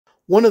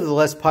One of the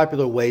less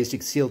popular ways to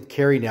concealed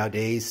carry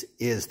nowadays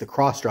is the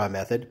Crossdraw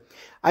method.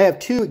 I have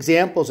two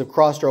examples of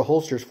Crossdraw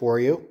holsters for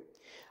you.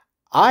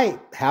 I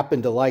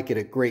happen to like it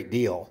a great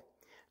deal.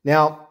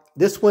 Now,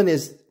 this one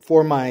is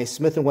for my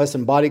Smith &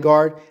 Wesson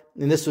Bodyguard,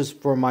 and this was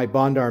for my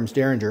Arms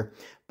Derringer.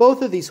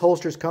 Both of these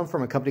holsters come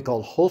from a company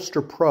called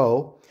Holster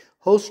Pro,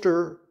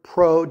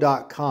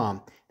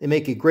 holsterpro.com. They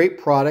make a great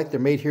product. They're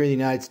made here in the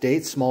United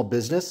States, small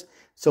business.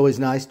 It's always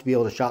nice to be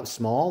able to shop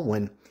small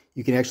when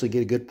you can actually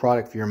get a good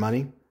product for your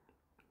money.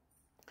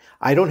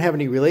 I don't have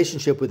any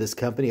relationship with this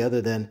company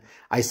other than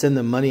I send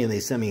them money and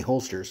they send me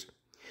holsters.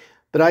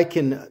 But I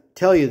can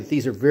tell you that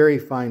these are very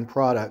fine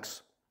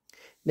products.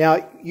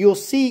 Now, you'll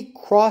see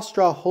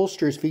Crossdraw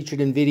holsters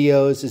featured in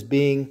videos as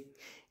being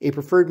a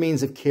preferred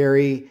means of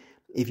carry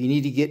if you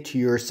need to get to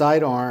your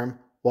sidearm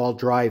while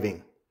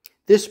driving.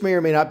 This may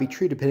or may not be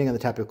true depending on the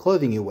type of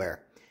clothing you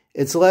wear.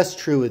 It's less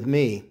true with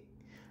me.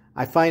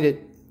 I find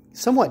it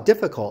somewhat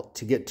difficult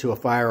to get to a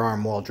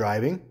firearm while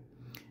driving.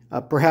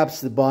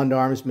 Perhaps the Bond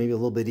Arms may be a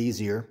little bit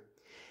easier.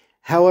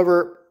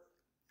 However,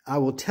 I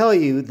will tell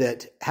you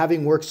that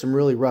having worked some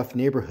really rough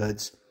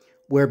neighborhoods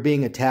where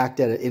being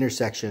attacked at an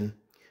intersection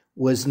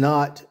was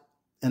not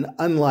an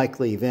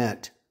unlikely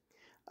event.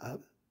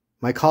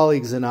 My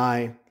colleagues and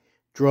I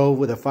drove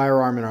with a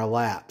firearm in our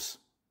laps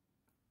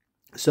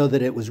so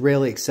that it was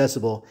rarely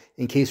accessible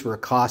in case we're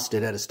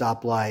accosted at a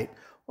stoplight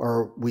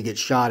or we get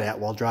shot at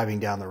while driving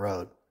down the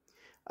road.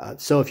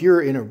 So if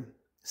you're in a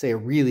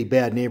really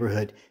bad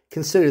neighborhood,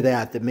 consider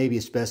that maybe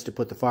it's best to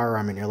put the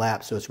firearm in your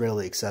lap so it's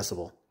readily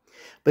accessible.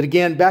 But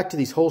again, back to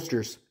these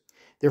holsters.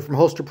 They're from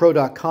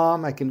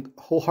holsterpro.com. I can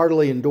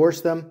wholeheartedly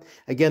endorse them.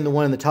 Again, the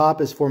one on the top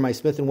is for my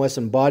Smith &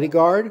 Wesson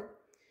Bodyguard.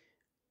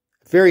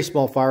 Very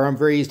small firearm,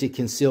 very easy to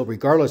conceal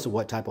regardless of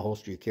what type of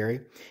holster you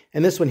carry.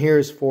 And this one here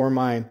is for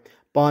my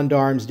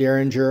Arms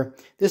Derringer.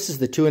 This is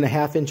the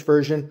 2.5-inch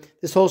version.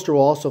 This holster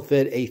will also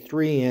fit a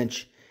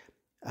 3-inch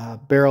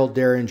barrel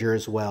Derringer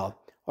as well.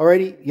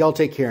 Alrighty, y'all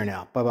take care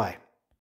now. Bye-bye.